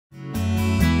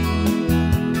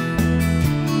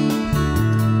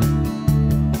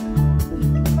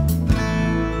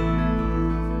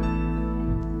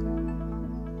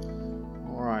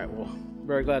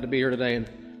very glad to be here today and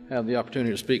have the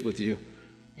opportunity to speak with you.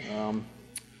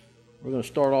 We're going to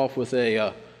start off with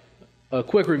a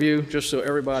quick review, just so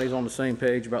everybody's on the same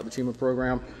page about the CHMA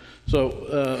program.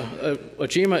 So a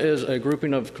CHMA is a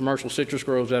grouping of commercial citrus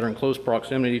groves that are in close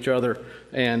proximity to each other,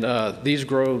 and these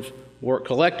groves work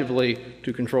collectively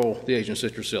to control the Asian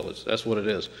citrus psyllids. That's what it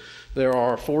is. There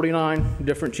are 49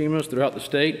 different CHMAs throughout the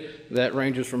state. That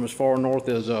ranges from as far north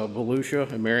as Volusia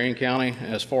in Marion County,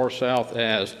 as far south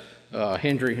as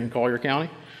Hendry in Collier County.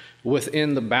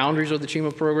 Within the boundaries of the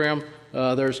CHMA program,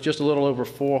 there's just a little over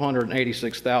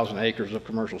 486,000 acres of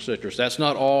commercial citrus. That's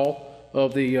not all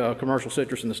of the commercial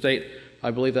citrus in the state.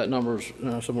 I believe that number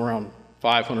is somewhere around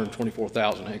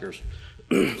 524,000 acres.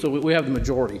 So we have the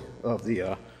majority of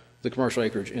the commercial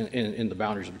acreage in the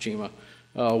boundaries of the CHMA.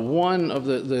 One of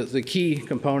the key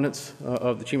components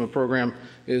of the CHMA program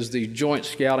is the joint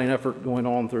scouting effort going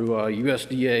on through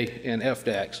USDA and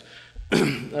FDACS.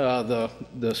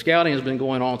 The scouting has been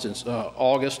going on since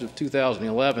August of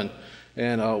 2011,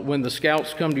 and when the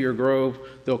scouts come to your grove,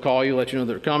 they'll call you, let you know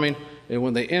they're coming, and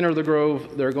when they enter the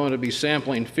grove, they're going to be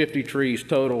sampling 50 trees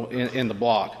total in the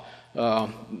block.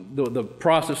 The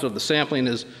process of the sampling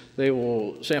is they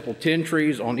will sample 10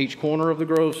 trees on each corner of the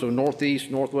grove, so northeast,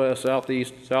 northwest,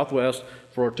 southeast, southwest,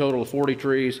 for a total of 40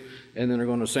 trees, and then they're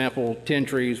going to sample 10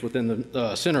 trees within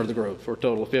the center of the grove for a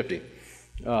total of 50.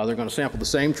 They're going to sample the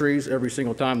same trees every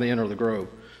single time they enter the grove.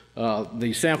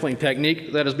 The sampling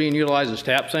technique that is being utilized is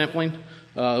tap sampling.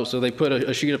 So they put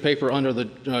a sheet of paper under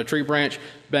the tree branch,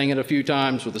 bang it a few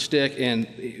times with a stick, and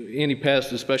any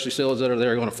pests, especially psyllids that are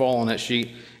there, are going to fall on that sheet,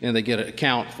 and they get a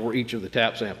count for each of the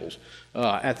tap samples.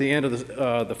 At the end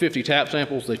of the 50 tap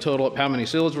samples, they total up how many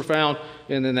psyllids were found,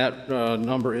 and then that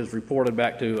number is reported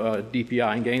back to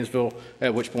DPI in Gainesville,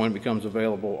 at which point it becomes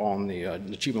available on the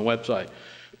CHMA website.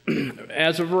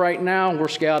 As of right now, we're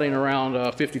scouting around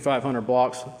 5,500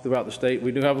 blocks throughout the state.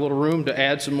 We do have a little room to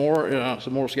add some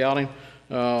more scouting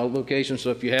locations,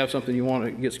 so if you have something you want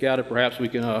to get scouted, perhaps we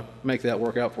can make that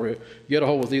work out for you. Get a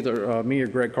hold with either me or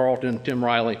Greg Carlton, Tim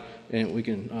Riley, and we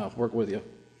can work with you.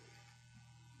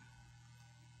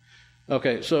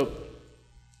 Okay, so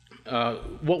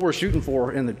what we're shooting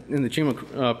for in the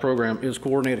CHMA program is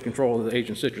coordinated control of the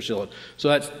Asian citrus psyllid.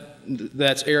 So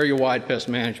that's area-wide pest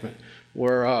management,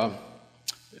 where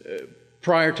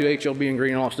prior to HL being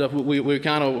green and all that stuff, we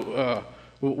kind of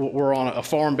we're on a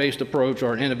farm-based approach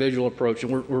or an individual approach,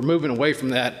 and we're moving away from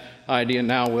that idea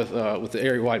now with the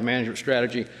area-wide management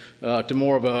strategy to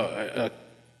more of a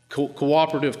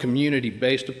cooperative,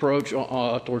 community-based approach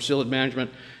towards psyllid management.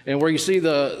 And where you see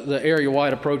the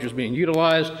area-wide approaches being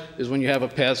utilized is when you have a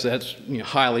pest that's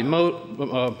highly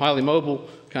mobile,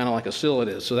 kind of like a psyllid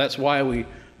is. So that's why we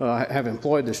have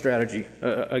employed this strategy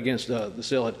against the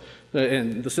psyllid.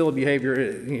 And the psyllid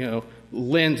behavior,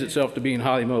 lends itself to being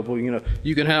highly mobile.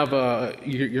 You can have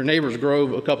your neighbor's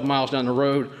grove a couple miles down the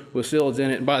road with psyllids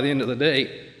in it, and by the end of the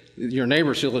day, your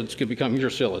neighbor's psyllids could become your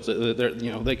psyllids.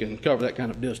 They can cover that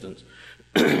kind of distance.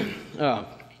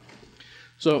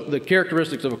 So the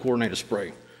characteristics of a coordinated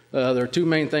spray. There are two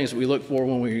main things that we look for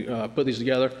when we put these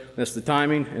together. That's the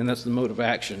timing and that's the mode of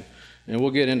action. And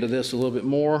we'll get into this a little bit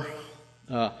more.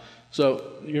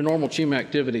 So your normal CHMA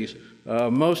activities.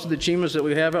 Most of the CHMAs that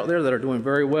we have out there that are doing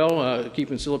very well,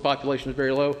 keeping psyllid populations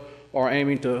very low, are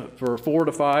aiming for 4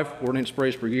 to 5 coordinated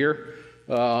sprays per year.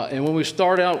 And when we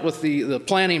start out with the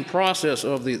planning process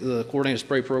of the coordinated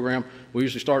spray program, we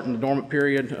usually start in the dormant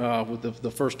period with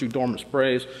the first 2 dormant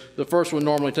sprays. The first one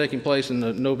normally taking place in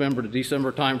the November to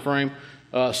December time frame.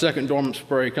 Second dormant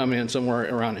spray coming in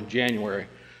somewhere around in January.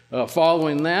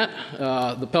 Following that,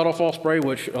 the petal fall spray,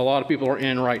 which a lot of people are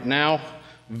in right now,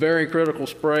 very critical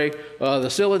spray. The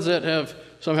psyllids that have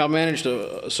somehow managed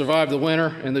to survive the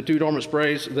winter and the 2 dormant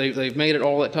sprays, they've made it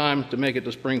all that time to make it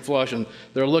to spring flush, and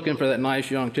they're looking for that nice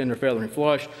young tender feathering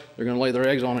flush. They're going to lay their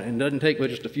eggs on it, and it doesn't take but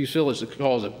just a few psyllids to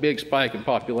cause a big spike in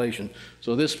population.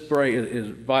 So this spray is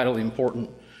vitally important.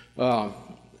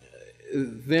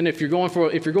 Then if you're going for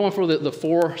the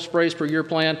 4 sprays per year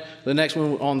plan, the next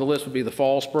one on the list would be the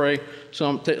fall spray,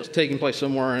 taking place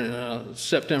somewhere in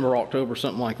September, October,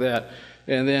 something like that.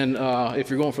 And then if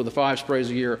you're going for the 5 sprays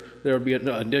a year, there would be an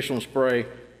additional spray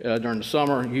during the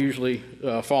summer, usually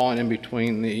falling in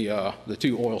between the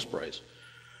 2 oil sprays.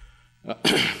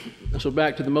 So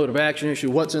back to the mode of action issue,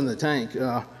 what's in the tank?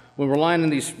 When we're lining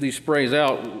these sprays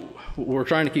out, we're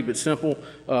trying to keep it simple.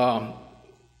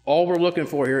 All we're looking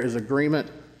for here is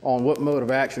agreement on what mode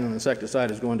of action an insecticide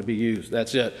is going to be used.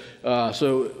 That's it.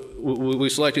 So we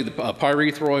selected the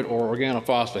pyrethroid or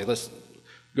organophosphate. Let's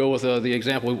go with the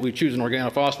example. We choose an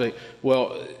organophosphate.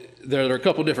 Well, there are a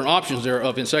couple different options there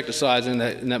of insecticides in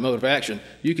that mode of action.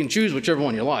 You can choose whichever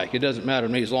one you like. It doesn't matter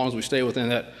to me as long as we stay within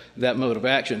that mode of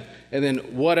action. And then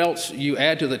what else you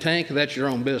add to the tank, that's your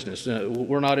own business.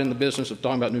 We're not in the business of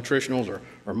talking about nutritionals or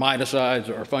miticides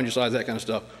or fungicides, that kind of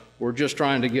stuff. We're just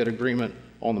trying to get agreement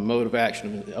on the mode of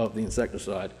action of the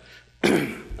insecticide.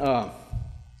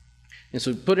 And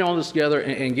so putting all this together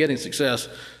and getting success,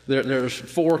 there's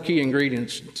 4 key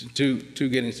ingredients to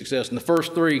getting success. And the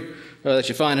first 3 that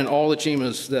you find in all the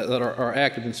CHMAs that are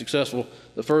active and successful,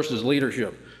 the first is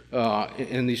leadership.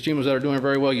 In these CHMAs that are doing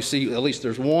very well, you see at least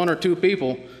there's 1 or 2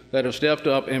 people that have stepped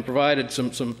up and provided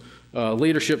some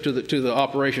leadership to the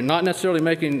operation, not necessarily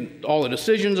making all the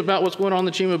decisions about what's going on in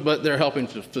the CHMA, but they're helping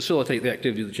to facilitate the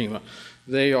activity of the CHMA.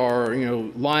 They are,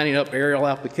 lining up aerial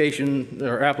application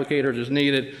or applicators as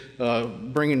needed,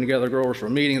 bringing together growers for a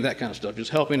meeting, that kind of stuff,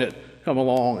 just helping it come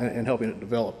along and helping it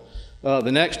develop.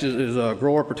 The next is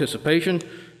grower participation.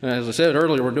 As I said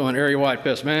earlier, we're doing area-wide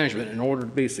pest management. In order to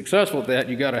be successful at that,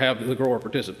 you got to have the grower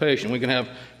participation. We can have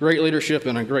great leadership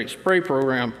and a great spray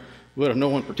program, but if no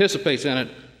one participates in it,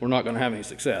 we're not going to have any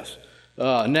success.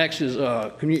 Next is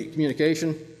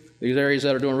communication. These areas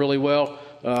that are doing really well,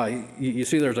 you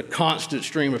see there's a constant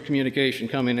stream of communication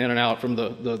coming in and out from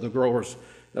the growers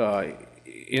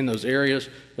in those areas.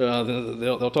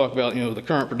 They'll talk about the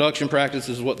current production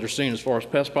practices, what they're seeing as far as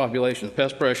pest population,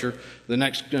 pest pressure, the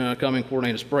next coming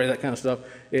coordinated spray, that kind of stuff.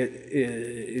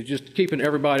 It's just keeping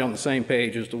everybody on the same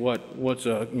page as to what's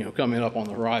coming up on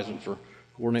the horizon for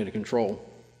coordinated control.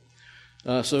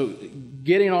 So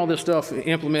getting all this stuff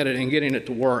implemented and getting it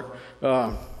to work.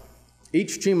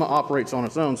 Each CHMA operates on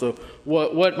its own, so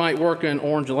what might work in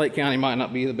Orange and Lake County might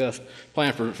not be the best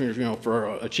plan for a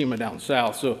CHMA down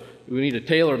south. So we need to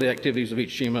tailor the activities of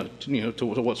each CHMA to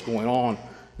what's going on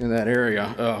in that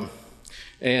area.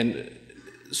 And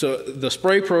so the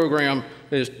spray program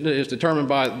is determined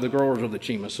by the growers of the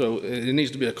CHMA. So it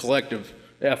needs to be a collective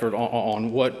effort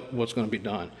on what's going to be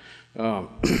done.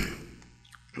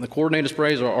 The coordinated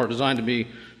sprays are designed to be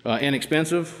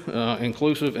inexpensive,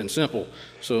 inclusive, and simple.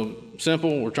 So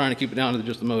simple, we're trying to keep it down to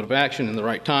just the mode of action and the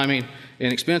right timing.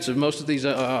 Inexpensive, most of these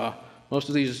CHMA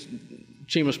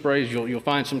sprays, you'll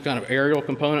find some kind of aerial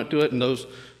component to it, and those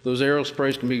aerial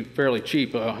sprays can be fairly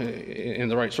cheap in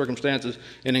the right circumstances.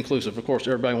 And inclusive, of course,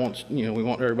 everybody wants, we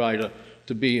want everybody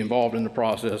to be involved in the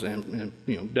process and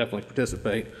definitely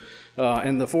participate.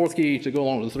 And the 4th key to go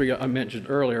along with the 3 I mentioned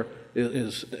earlier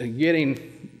is getting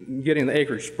the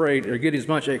acreage sprayed, or getting as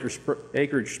much acreage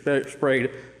sprayed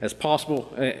as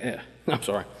possible. I'm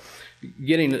sorry,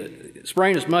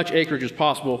 spraying as much acreage as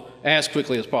possible as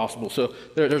quickly as possible. So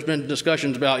there's been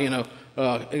discussions about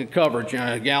coverage,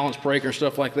 gallons per acre and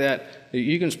stuff like that.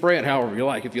 You can spray it however you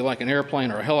like. If you like an airplane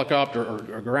or a helicopter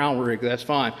or a ground rig, that's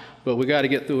fine. But we got to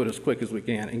get through it as quick as we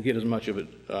can and get as much of it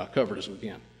covered as we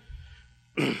can.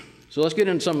 So let's get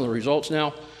into some of the results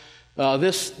now.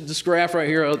 This graph right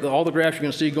here, all the graphs you're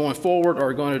going to see going forward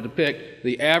are going to depict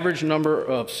the average number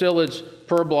of psyllids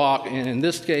per block, and in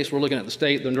this case we're looking at the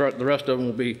state, the rest of them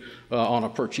will be on a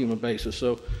per CHMA basis.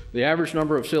 So the average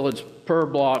number of psyllids per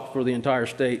block for the entire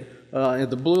state. And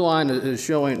the blue line is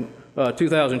showing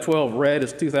 2012, red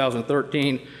is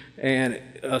 2013, and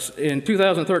in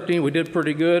 2013 we did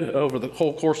pretty good over the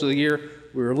whole course of the year.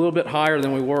 We were a little bit higher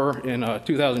than we were in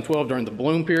 2012 during the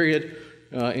bloom period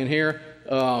in here.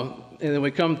 And then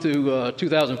we come to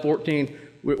 2014,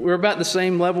 we're about the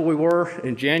same level we were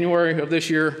in January of this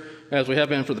year as we have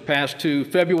been for the past 2.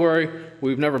 February,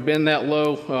 we've never been that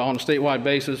low on a statewide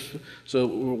basis, so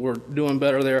we're doing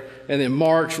better there. And then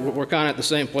March, we're kind of at the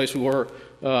same place we were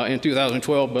in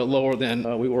 2012, but lower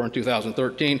than we were in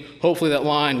 2013. Hopefully that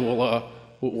line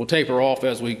will taper off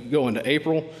as we go into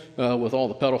April with all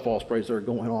the petal fall sprays that are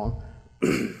going on.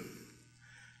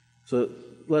 So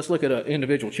let's look at an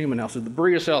individual CHMA now. So the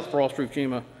Berea South Frost-Proof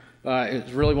CHMA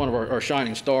is really one of our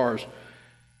shining stars.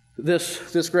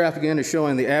 This graph again is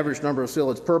showing the average number of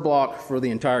psyllids per block for the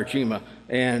entire CHMA,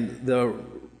 and the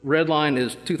red line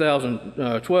is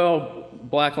 2012,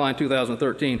 black line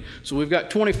 2013. So we've got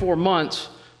 24 months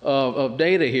of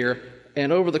data here,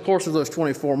 and over the course of those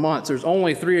 24 months, there's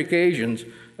only 3 occasions,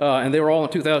 and they were all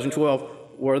in 2012,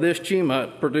 where this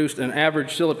CHMA produced an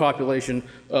average psyllid population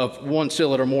of 1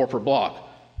 psyllid or more per block.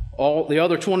 All the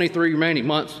other 23 remaining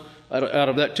months out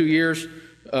of that 2 years,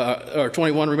 or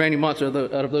 21 remaining months out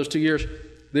of those 2 years,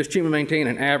 this CHMA maintained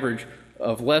an average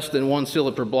of less than 1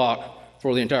 psyllid per block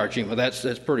for the entire CHMA.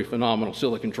 That's pretty phenomenal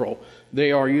psyllid control.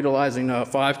 They are utilizing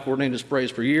 5 coordinated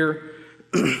sprays per year,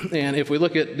 and if we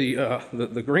look at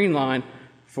the green line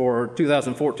for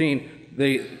 2014,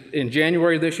 in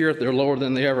January this year, they're lower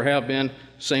than they ever have been.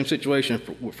 Same situation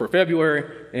for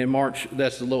February and March.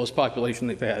 That's the lowest population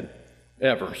they've had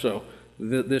ever. So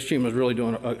this CHMA is really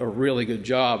doing a really good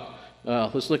job.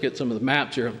 Let's look at some of the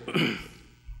maps here.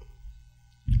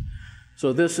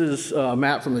 So this is a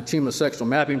map from the CHMA sectional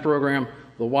mapping program.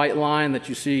 The white line that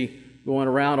you see going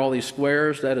around all these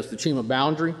squares, that is the CHMA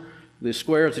boundary. The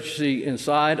squares that you see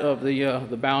inside of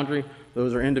the boundary,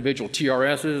 those are individual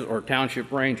TRSs, or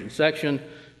township range and section.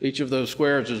 Each of those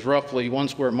squares is roughly 1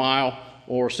 square mile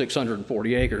or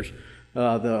 640 acres.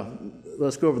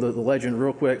 Let's go over the legend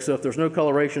real quick. So if there's no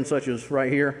coloration, such as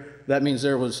right here, that means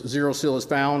there was 0 psyllids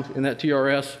found in that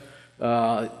TRS.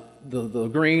 The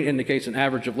green indicates an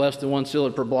average of less than 1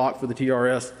 psyllid per block for the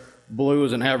TRS. Blue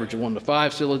is an average of 1 to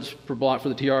 5 psyllids per block for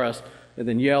the TRS. And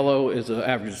then yellow is an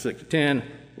average of 6 to 10.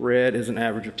 Red is an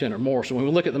average of 10 or more. So when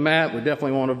we look at the map, we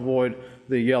definitely want to avoid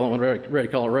the yellow and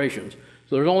red colorations.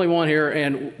 So there's only one here,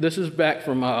 and this is back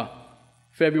from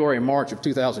February and March of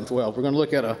 2012. We're going to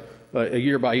look at a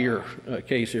year-by-year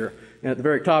case here. And at the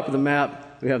very top of the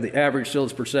map, we have the average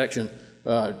psyllids per section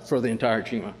for the entire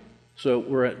CHMA. So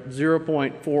we're at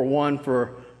 0.41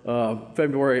 for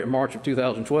February and March of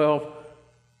 2012.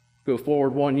 Go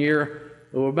forward 1 year.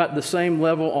 We're about the same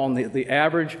level on the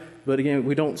average, but again,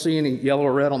 we don't see any yellow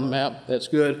or red on the map. That's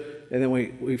good. And then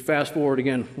we fast forward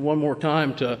again one more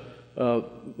time to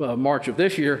March of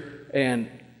this year, and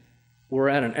we're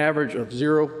at an average of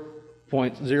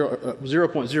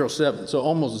 0.07. So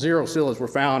almost 0 psyllids were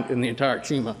found in the entire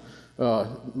CHMA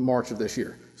March of this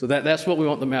year. So that's what we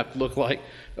want the map to look like.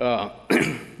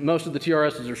 Most of the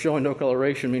TRSs are showing no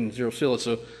coloration, meaning 0 psyllids,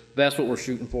 so that's what we're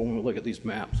shooting for when we look at these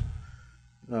maps.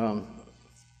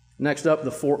 Next up,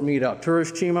 the Fort Meade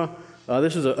Alturas CHMA.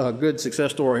 This is a good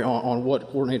success story on what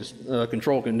coordinated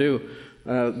control can do.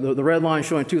 The red line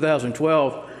showing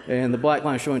 2012 and the black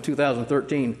line showing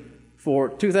 2013. For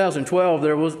 2012,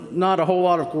 there was not a whole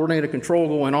lot of coordinated control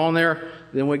going on there.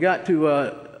 Then we got to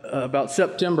about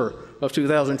September of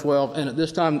 2012, and at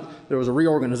this time there was a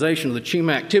reorganization of the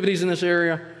CHMA activities in this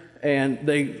area, and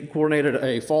they coordinated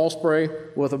a fall spray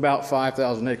with about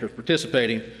 5,000 acres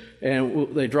participating,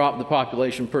 and they dropped the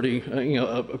population pretty,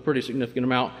 a pretty significant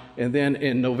amount. And then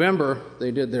in November, they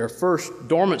did their first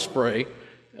dormant spray,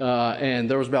 and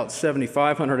there was about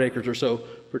 7,500 acres or so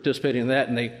participating in that,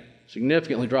 and they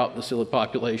significantly dropped the psyllid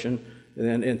population. And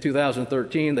then in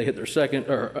 2013, they hit their second,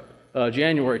 or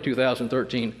January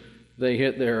 2013, they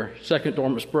hit their second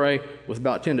dormant spray with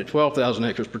about 10 to 12,000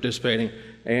 acres participating,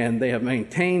 and they have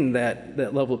maintained that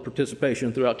level of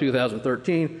participation throughout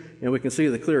 2013, and we can see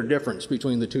the clear difference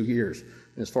between the 2 years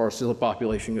as far as psyllid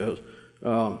population goes.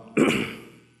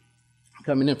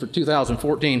 Coming in for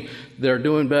 2014, they're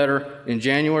doing better in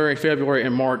January, February,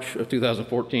 and March of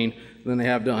 2014 than they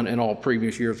have done in all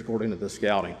previous years according to the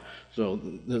scouting. So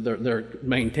they're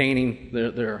maintaining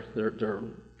their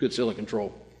good psyllid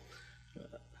control.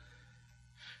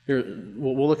 Here,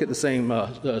 we'll look at the same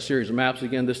series of maps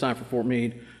again, this time for Fort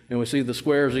Meade, and we see the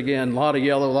squares again, a lot of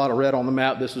yellow, a lot of red on the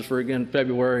map. This is for, again,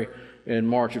 February and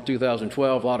March of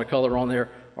 2012, a lot of color on there.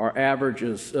 Our average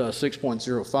is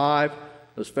 6.05.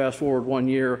 Let's fast forward 1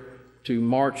 year to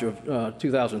March of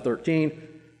 2013.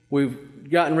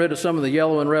 We've gotten rid of some of the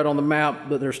yellow and red on the map,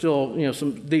 but there's still,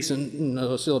 some decent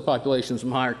psyllid populations,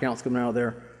 some higher counts coming out of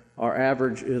there. Our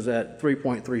average is at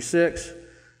 3.36.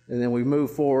 And then we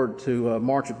move forward to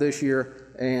March of this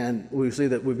year, and we see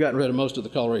that we've gotten rid of most of the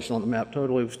coloration on the map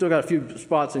totally. We've still got a few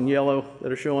spots in yellow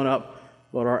that are showing up,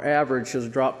 but our average has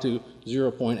dropped to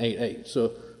 0.88.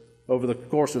 So over the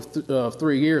course of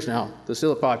 3 years now, the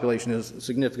psyllid population has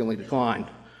significantly declined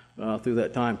through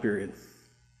that time period.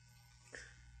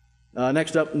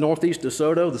 Next up, northeast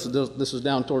DeSoto. This is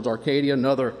down towards Arcadia,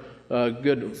 another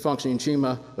good functioning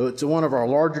CHMA. It's one of our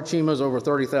larger CHMAs, over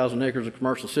 30,000 acres of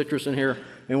commercial citrus in here.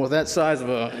 And with that size of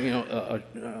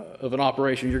of an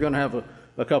operation, you're going to have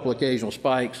a couple occasional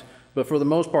spikes. But for the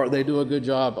most part, they do a good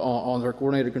job on their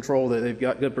coordinated control. They've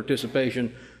got good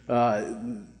participation.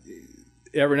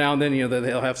 Every now and then,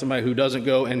 they'll have somebody who doesn't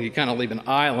go, and you kind of leave an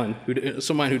island.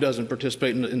 Somebody who doesn't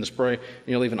participate in the spray,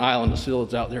 leave an island of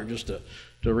psyllids out there just to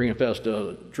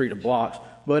reinfest treated blocks.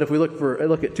 But if we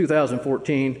look at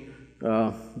 2014.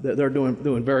 They're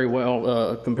doing very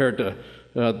well compared to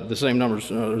the same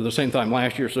numbers or the same time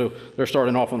last year, so they're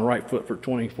starting off on the right foot for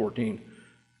 2014.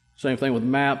 Same thing with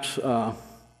maps.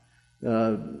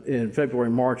 In February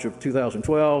and March of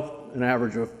 2012, an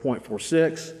average of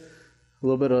 0.46, a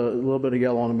little bit of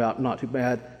yellow on the map, not too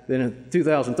bad. Then in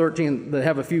 2013, they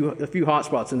have a few hot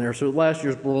spots in there. So last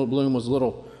year's bloom was a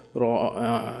little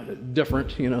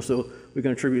different, so we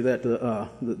can attribute that to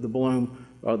the bloom.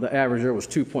 the average there was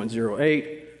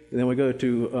 2.08. And then we go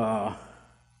to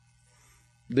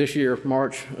this year,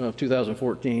 March of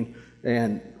 2014,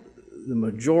 and the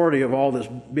majority of all this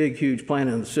big, huge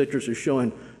planting in the citrus is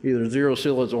showing either 0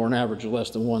 psyllids or an average of less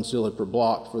than 1 psyllid per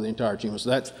block for the entire CHMA. So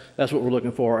that's what we're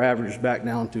looking for. Our average is back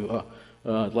down to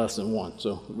less than 1.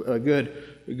 So a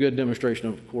good demonstration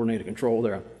of coordinated control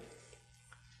there.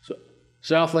 So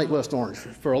South Lake West Orange.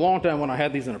 For a long time when I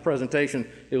had these in a presentation,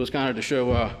 it was kind of to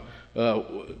show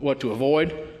what to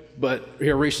avoid. But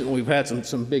here recently we've had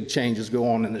some big changes go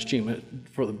on in this CHMA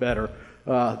for the better.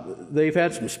 They've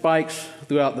had some spikes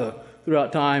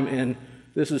throughout time, and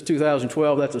this is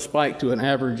 2012. That's a spike to an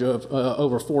average of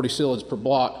over 40 psyllids per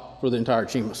block for the entire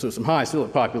CHMA, so some high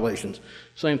psyllid populations.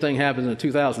 Same thing happened in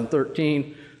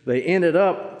 2013. They ended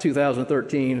up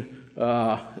 2013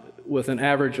 with an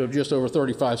average of just over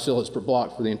 35 psyllids per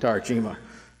block for the entire CHMA.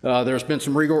 There's been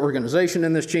some reorganization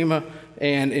in this CHMA,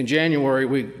 and in January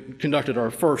we conducted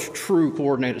our first true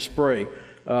coordinated spray.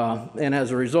 And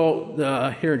as a result,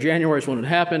 here in January is when it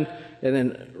happened, and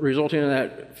then resulting in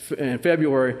that, in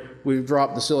February, we've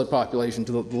dropped the psyllid population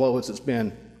to the lowest it's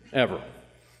been ever.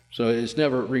 So it's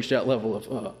never reached that level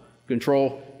of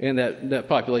control, and that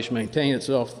population maintained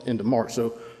itself into March.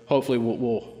 So hopefully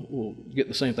we'll get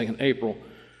the same thing in April.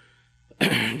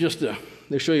 Just to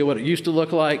show you what it used to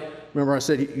look like. Remember I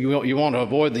said you want to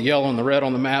avoid the yellow and the red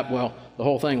on the map? Well, the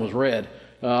whole thing was red.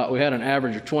 We had an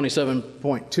average of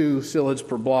 27.2 psyllids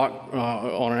per block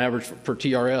on an average for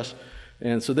TRS.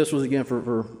 And so this was again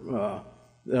for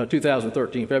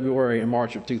 2013, February and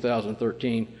March of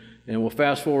 2013. And we'll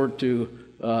fast forward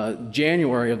to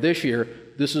January of this year.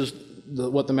 This is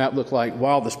what the map looked like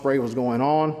while the spray was going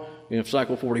on in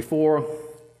cycle 44.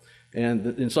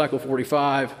 And in cycle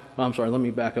 45, I'm sorry, let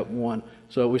me back up one.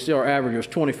 So we see our average was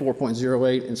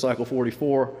 24.08 in cycle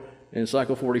 44. In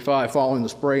cycle 45, following the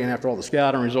spray and after all the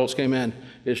scattering results came in,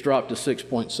 it's dropped to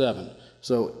 6.7.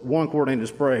 So one coordinated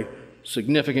spray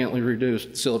significantly reduced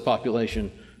the psyllid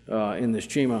population in this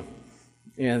CHMA.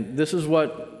 And this is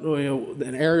what,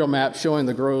 an aerial map showing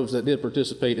the groves that did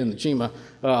participate in the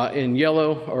CHMA. In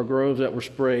yellow are groves that were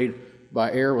sprayed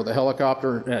by air with a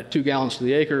helicopter at 2 gallons to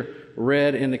the acre.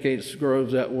 Red indicates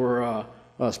groves that were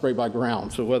sprayed by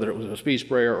ground, so whether it was a speed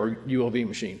sprayer or ULV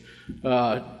machine.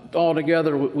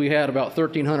 Altogether, we had about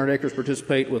 1,300 acres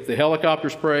participate with the helicopter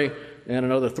spray and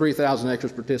another 3,000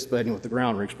 acres participating with the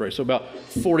ground rig spray. So about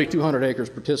 4,200 acres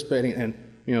participating, and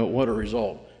what a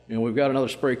result. We've got another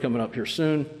spray coming up here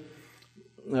soon.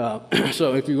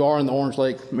 So if you are in the Orange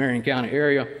Lake, Marion County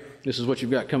area, this is what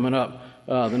you've got coming up.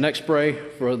 The next spray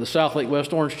for the South Lake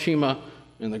West Orange CHMA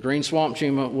and the Green Swamp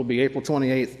CHMA will be April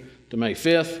 28th to May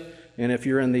 5th. And if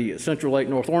you're in the Central Lake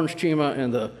North Orange CHMA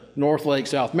and the North Lake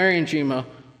South Marion CHMA,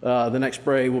 the next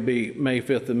spray will be May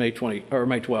 5th to May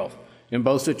 12th. In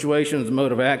both situations, the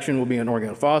mode of action will be an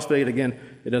organophosphate. Again,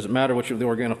 it doesn't matter which of the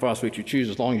organophosphate you choose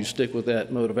as long as you stick with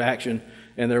that mode of action,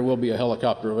 and there will be a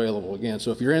helicopter available again.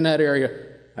 So if you're in that area,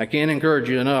 I can't encourage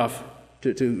you enough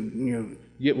to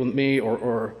get with me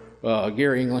or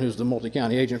Gary England, who's the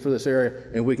multi-county agent for this area,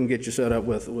 and we can get you set up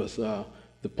with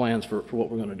the plans for what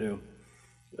we're going to do.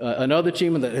 Another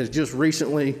CHMA that has just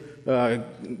recently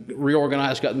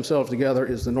reorganized, got themselves together,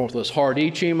 is the Northwest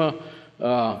Hardee CHMA.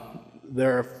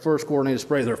 Their first coordinated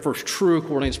spray, their first true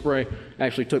coordinated spray,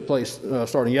 actually took place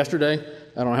starting yesterday.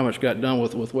 I don't know how much got done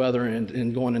with weather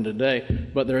and going into today,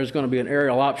 but there is going to be an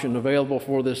aerial option available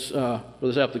for this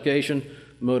application.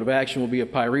 The mode of action will be a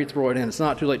pyrethroid, and it's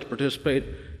not too late to participate.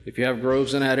 If you have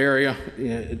groves in that area,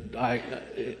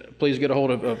 please get a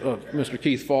hold of Mr.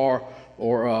 Keith Farr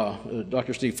or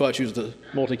Dr. Steve Futch, who's the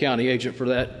multi-county agent for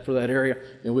that area,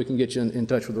 and we can get you in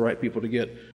touch with the right people to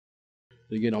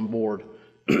get on board.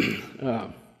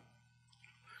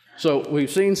 So we've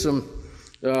seen plenty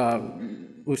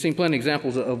of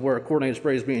examples of where a coordinated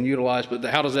spray is being utilized, but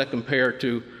how does that compare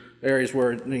to areas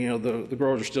where the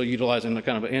growers are still utilizing the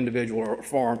kind of an individual or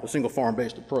a single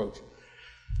farm-based approach?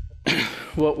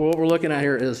 What we're looking at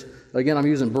here is, again, I'm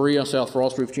using Berea South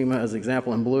Frost Roof CHMA as an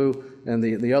example in blue, and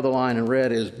the other line in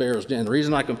red is Bear's Den. The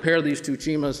reason I compare these two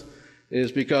CHMAs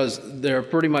is because they're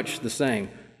pretty much the same.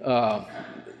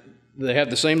 They have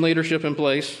the same leadership in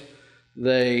place.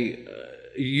 They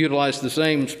utilize the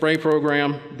same spray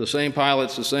program, the same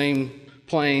pilots, the same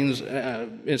planes,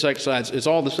 insecticides. It's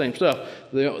all the same stuff.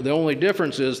 The only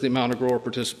difference is the amount of grower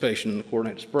participation in the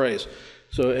coordinated sprays.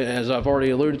 So as I've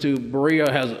already alluded to,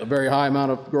 Berea has a very high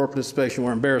amount of grower participation,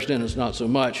 where in Bear's Den it's not so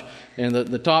much. And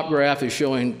the top graph is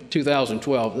showing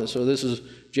 2012. So this is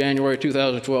January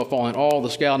 2012, following all the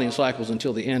scouting cycles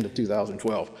until the end of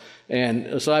 2012. And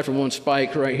aside from one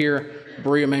spike right here,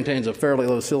 Berea maintains a fairly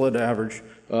low psyllid average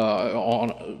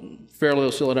on fairly low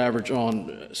psyllid average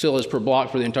on psyllids per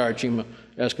block for the entire CHMA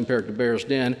as compared to Bear's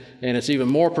Den, and it's even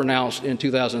more pronounced in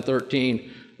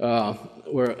 2013,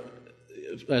 where,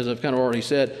 as I've kind of already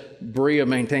said, Berea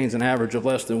maintains an average of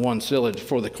less than 1 psyllid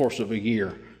for the course of a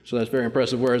year. So that's very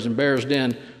impressive. Whereas in Bear's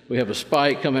Den, we have a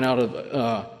spike coming out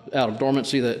of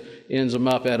dormancy that ends them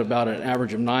up at about an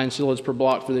average of 9 psyllids per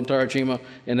block for the entire CHMA,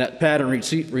 and that pattern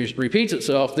repeats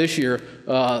itself this year.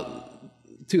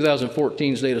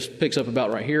 2014's data picks up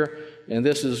about right here, and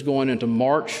this is going into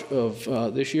March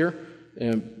of this year.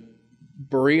 And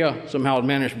Berea somehow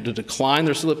managed to decline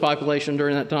their psyllid population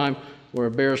during that time, where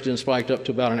Bear's Den spiked up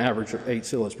to about an average of 8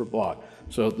 psyllids per block.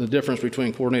 So the difference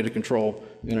between coordinated control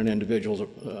and an individual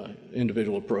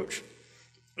approach.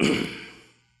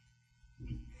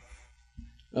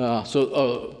 So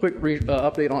a quick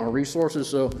update on our resources.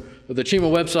 So the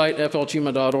CHMA website,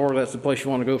 flchma.org, that's the place you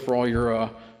want to go for all your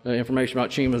information about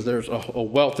CHMAs. There's a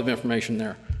wealth of information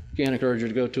there. Can't encourage you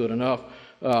to go to it enough.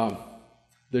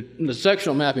 The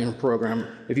sectional mapping program,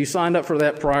 if you signed up for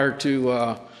that prior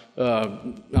to I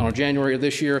don't know, January of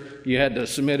this year, you had to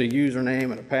submit a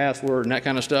username and a password and that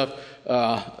kind of stuff.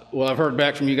 Well, I've heard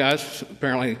back from you guys.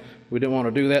 Apparently, we didn't want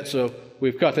to do that, so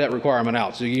we've cut that requirement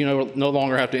out. So you no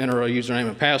longer have to enter a username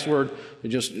and password. It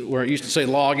just, where it used to say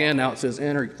login, now it says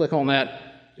enter. You click on that,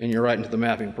 and you're right into the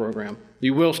mapping program.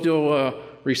 You will still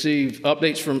receive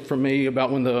updates from me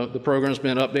about when the program's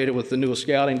been updated with the newest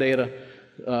scouting data,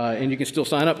 and you can still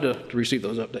sign up to receive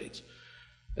those updates.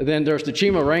 And then there's the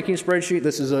CHMA ranking spreadsheet.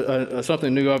 This is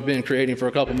something new I've been creating for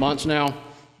a couple months now.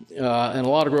 And a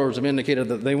lot of growers have indicated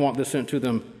that they want this sent to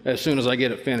them as soon as I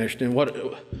get it finished. And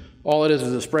all it is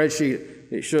a spreadsheet.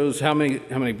 It shows how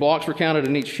many blocks were counted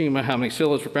in each CHMA, how many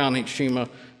psyllids were found in each CHMA,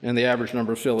 and the average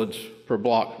number of psyllids per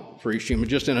block for each CHMA,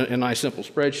 just in a nice simple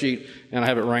spreadsheet, and I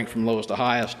have it ranked from lowest to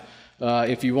highest.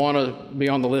 If you want to be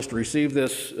on the list to receive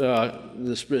this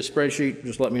spreadsheet,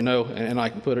 just let me know, and I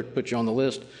can put you on the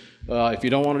list. If you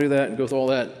don't want to do that and go through all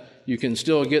that, you can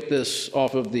still get this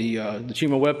off of the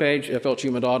CHMA webpage,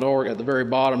 flchma.org. At the very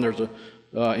bottom, there's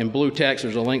in blue text,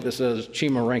 there's a link that says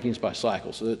CHMA rankings by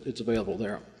cycle, so it's available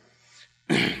there.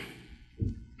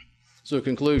 So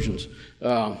conclusions.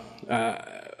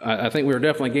 I think we're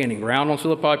definitely gaining ground on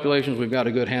psyllid populations. We've got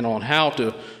a good handle on how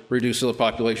to reduce psyllid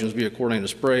populations via coordinated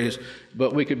sprays,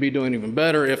 but we could be doing even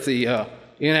better if the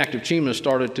inactive CHMAs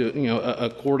started to,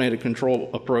 a coordinated control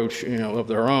approach, of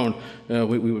their own.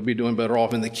 We would be doing better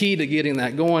off. And the key to getting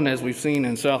that going, as we've seen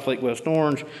in South Lake West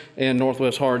Orange and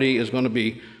Northwest Hardee, is going to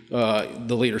be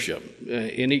the leadership.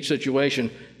 In each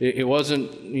situation, it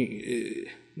wasn't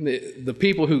the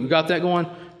people who got that going.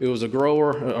 It was a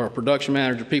grower or a production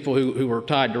manager, people who were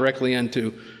tied directly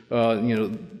into,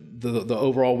 the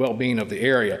overall well-being of the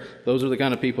area. Those are the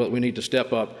kind of people that we need to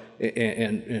step up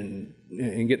and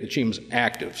get the CHMAs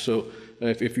active. So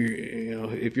if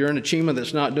you're in a CHMA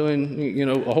that's not doing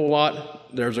a whole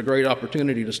lot, there's a great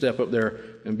opportunity to step up there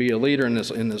and be a leader in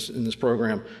this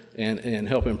program and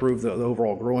help improve the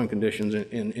overall growing conditions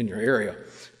in your area.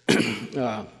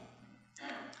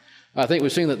 I think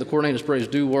we've seen that the coordinated sprays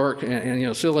do work, and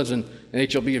psyllids and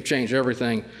HLB have changed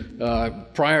everything.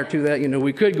 Prior to that,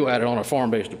 we could go at it on a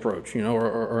farm-based approach,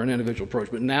 or an individual approach.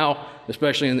 But now,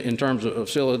 especially in terms of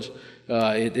psyllids,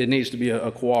 it needs to be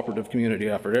a cooperative community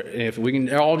effort. If we can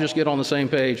all just get on the same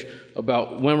page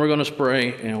about when we're going to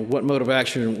spray and what mode of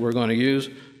action we're going to use,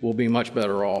 we'll be much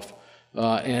better off.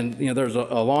 And there's a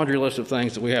laundry list of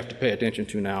things that we have to pay attention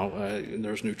to now.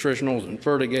 There's nutritionals and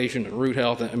fertigation and root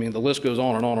health. I mean, the list goes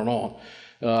on and on and on.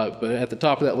 But at the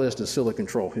top of that list is psyllid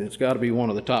control. It's got to be one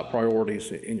of the top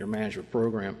priorities in your management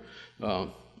program.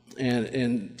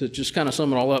 And to just kind of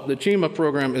sum it all up, the CHMA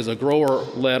program is a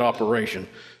grower-led operation.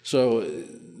 So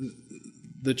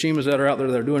the CHMAs that are out there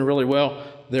that are doing really well,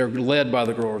 they're led by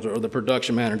the growers or the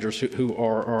production managers who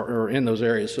are in those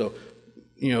areas. So,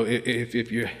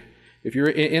 if you're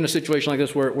in a situation like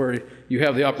this where you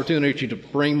have the opportunity to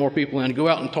bring more people in, go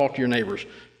out and talk to your neighbors.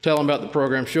 Tell them about the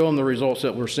program, show them the results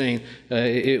that we're seeing.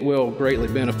 It will greatly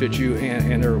benefit you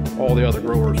and all the other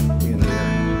growers in the area.